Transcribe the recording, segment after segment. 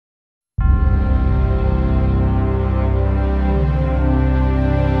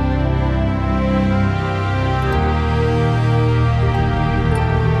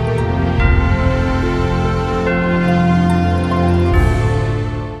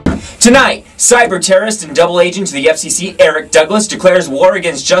Tonight, cyber terrorist and double agent to the FCC Eric Douglas declares war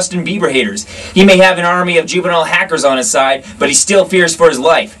against Justin Bieber haters. He may have an army of juvenile hackers on his side, but he still fears for his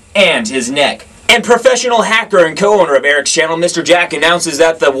life and his neck. And professional hacker and co-owner of Eric's channel, Mr. Jack, announces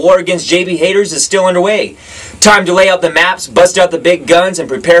that the war against JB haters is still underway. Time to lay out the maps, bust out the big guns, and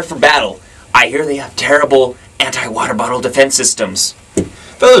prepare for battle. I hear they have terrible anti-water bottle defense systems.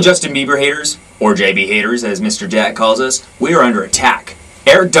 Fellow Justin Bieber haters, or JB haters as Mr. Jack calls us, we are under attack.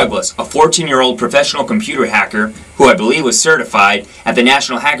 Eric Douglas, a 14-year-old professional computer hacker who I believe was certified at the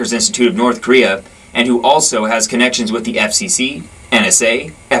National Hackers Institute of North Korea and who also has connections with the FCC,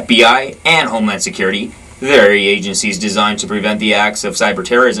 NSA, FBI, and Homeland Security, the very agencies designed to prevent the acts of cyber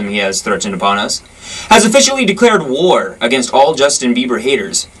terrorism he has threatened upon us, has officially declared war against all Justin Bieber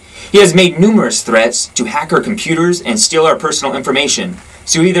haters. He has made numerous threats to hack our computers and steal our personal information.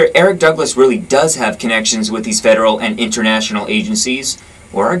 So either Eric Douglas really does have connections with these federal and international agencies,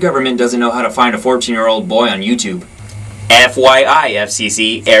 or our government doesn't know how to find a 14-year-old boy on YouTube. FYI,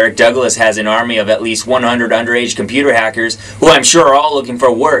 FCC, Eric Douglas has an army of at least 100 underage computer hackers who I'm sure are all looking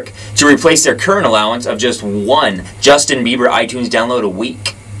for work to replace their current allowance of just one Justin Bieber iTunes download a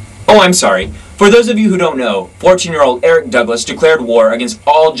week. Oh, I'm sorry. For those of you who don't know, 14-year-old Eric Douglas declared war against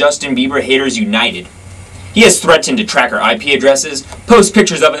all Justin Bieber haters united. He has threatened to track our IP addresses, post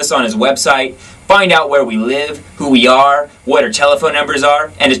pictures of us on his website, find out where we live, who we are, what our telephone numbers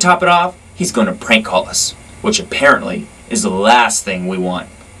are, and to top it off, he's going to prank call us, which apparently is the last thing we want.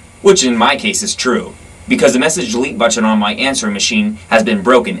 Which in my case is true, because the message delete button on my answering machine has been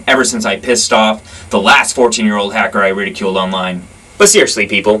broken ever since I pissed off the last 14-year-old hacker I ridiculed online. But seriously,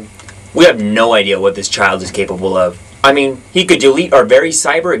 people, we have no idea what this child is capable of. I mean, he could delete our very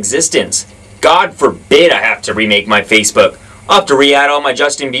cyber existence. God forbid I have to remake my Facebook. I'll have to re-add all my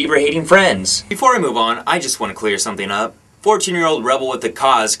Justin Bieber hating friends. Before I move on, I just want to clear something up. 14-year-old rebel with the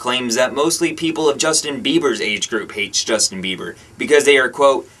cause claims that mostly people of Justin Bieber's age group hates Justin Bieber because they are,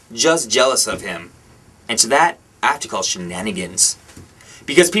 quote, just jealous of him. And to that, I have to call shenanigans.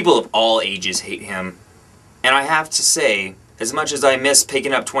 Because people of all ages hate him. And I have to say, as much as I miss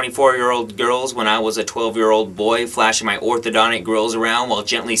picking up 24-year-old girls when I was a 12-year-old boy, flashing my orthodontic grills around while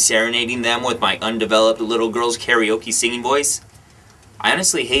gently serenading them with my undeveloped little girl's karaoke singing voice, I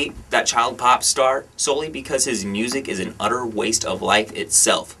honestly hate that child pop star solely because his music is an utter waste of life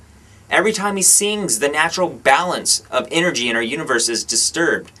itself. Every time he sings, the natural balance of energy in our universe is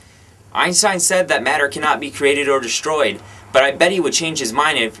disturbed. Einstein said that matter cannot be created or destroyed, but I bet he would change his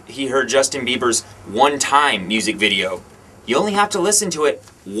mind if he heard Justin Bieber's One Time music video. You only have to listen to it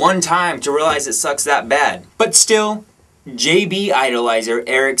one time to realize it sucks that bad. But still, JB idolizer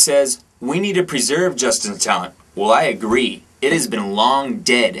Eric says, we need to preserve Justin's talent. Well, I agree. It has been long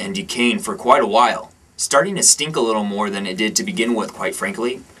dead and decaying for quite a while. Starting to stink a little more than it did to begin with, quite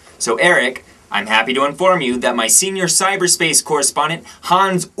frankly. So Eric, I'm happy to inform you that my senior cyberspace correspondent,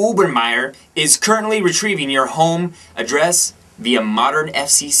 Hans Obermeier, is currently retrieving your home address via modern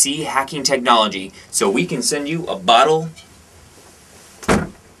FCC hacking technology, so we can send you a bottle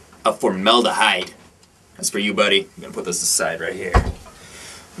of formaldehyde. That's for you, buddy. I'm gonna put this aside right here.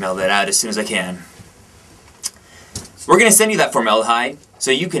 Mail that out as soon as I can. We're gonna send you that formaldehyde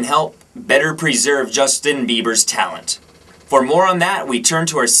so you can help better preserve Justin Bieber's talent. For more on that, we turn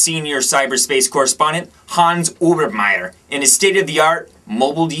to our senior cyberspace correspondent, Hans Obermeier, in his state-of-the-art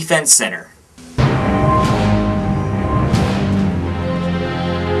Mobile Defense Center.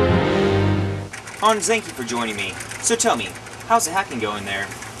 Hans, thank you for joining me. So tell me, how's the hacking going there?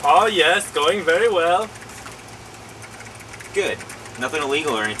 Oh yes, going very well. Good. Nothing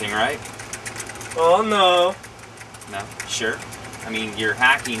illegal or anything, right? Oh no. No? Sure? I mean, you're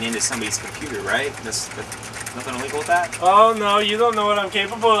hacking into somebody's computer, right? That's nothing illegal with that? Oh no, you don't know what I'm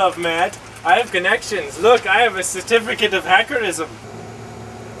capable of, Matt. I have connections. Look, I have a certificate of hackerism.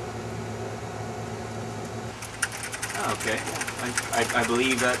 Oh, okay. I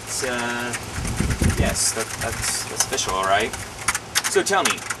believe that's, yes, that's official, alright. So tell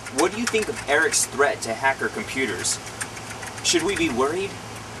me, what do you think of Eric's threat to hacker computers? Should we be worried?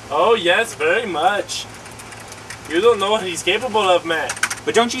 Oh yes, very much. You don't know what he's capable of, Matt.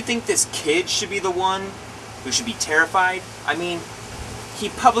 But don't you think this kid should be the one who should be terrified? I mean, he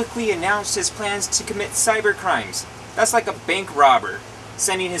publicly announced his plans to commit cyber crimes. That's like a bank robber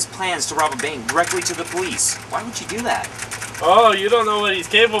sending his plans to rob a bank directly to the police. Why would you do that? Oh, you don't know what he's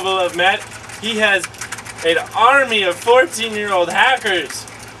capable of, Matt. He has an army of 14-year-old hackers.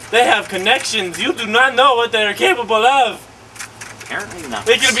 They have connections. You do not know what they are capable of. Apparently not.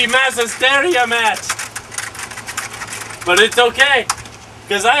 They can be mass hysteria, Matt. But it's okay,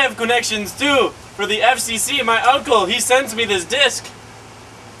 because I have connections too. For the FCC, my uncle, he sends me this disc.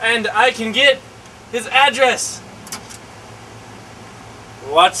 and I can get his address.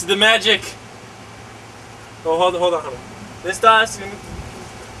 Watch the magic. Oh, hold on. This DOS,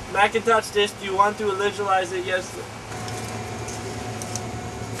 Macintosh disk, do you want to initialize it? Yes.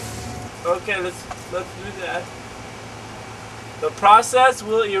 Okay, let's do that. The process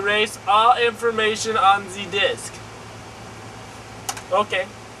will erase all information on the disk. Okay.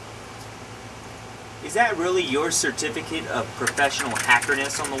 Is that really your certificate of professional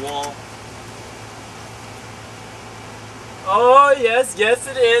hackerness on the wall? Oh yes,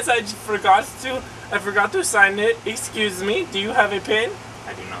 it is. I forgot to sign it. Excuse me. Do you have a pen?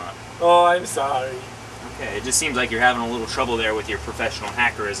 I do not. Oh, I'm sorry. Okay, it just seems like you're having a little trouble there with your professional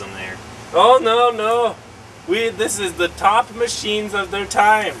hackerism there. Oh no. This is the top machines of their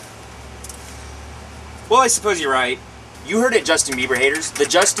time. Well, I suppose you're right. You heard it, Justin Bieber haters. The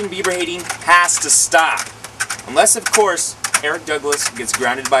Justin Bieber hating has to stop. Unless, of course, Eric Douglas gets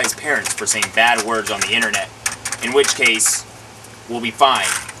grounded by his parents for saying bad words on the internet. In which case, we'll be fine.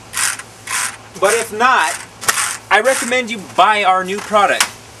 But if not, I recommend you buy our new product,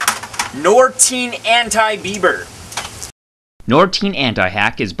 Norteen Anti-Bieber. Norteen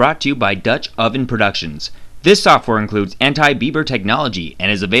Anti-Hack is brought to you by Dutch Oven Productions. This software includes anti-Bieber technology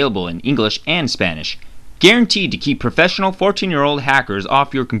and is available in English and Spanish. Guaranteed to keep professional 14-year-old hackers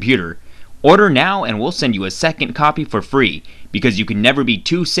off your computer. Order now and we'll send you a second copy for free, because you can never be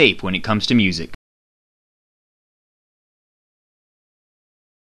too safe when it comes to music.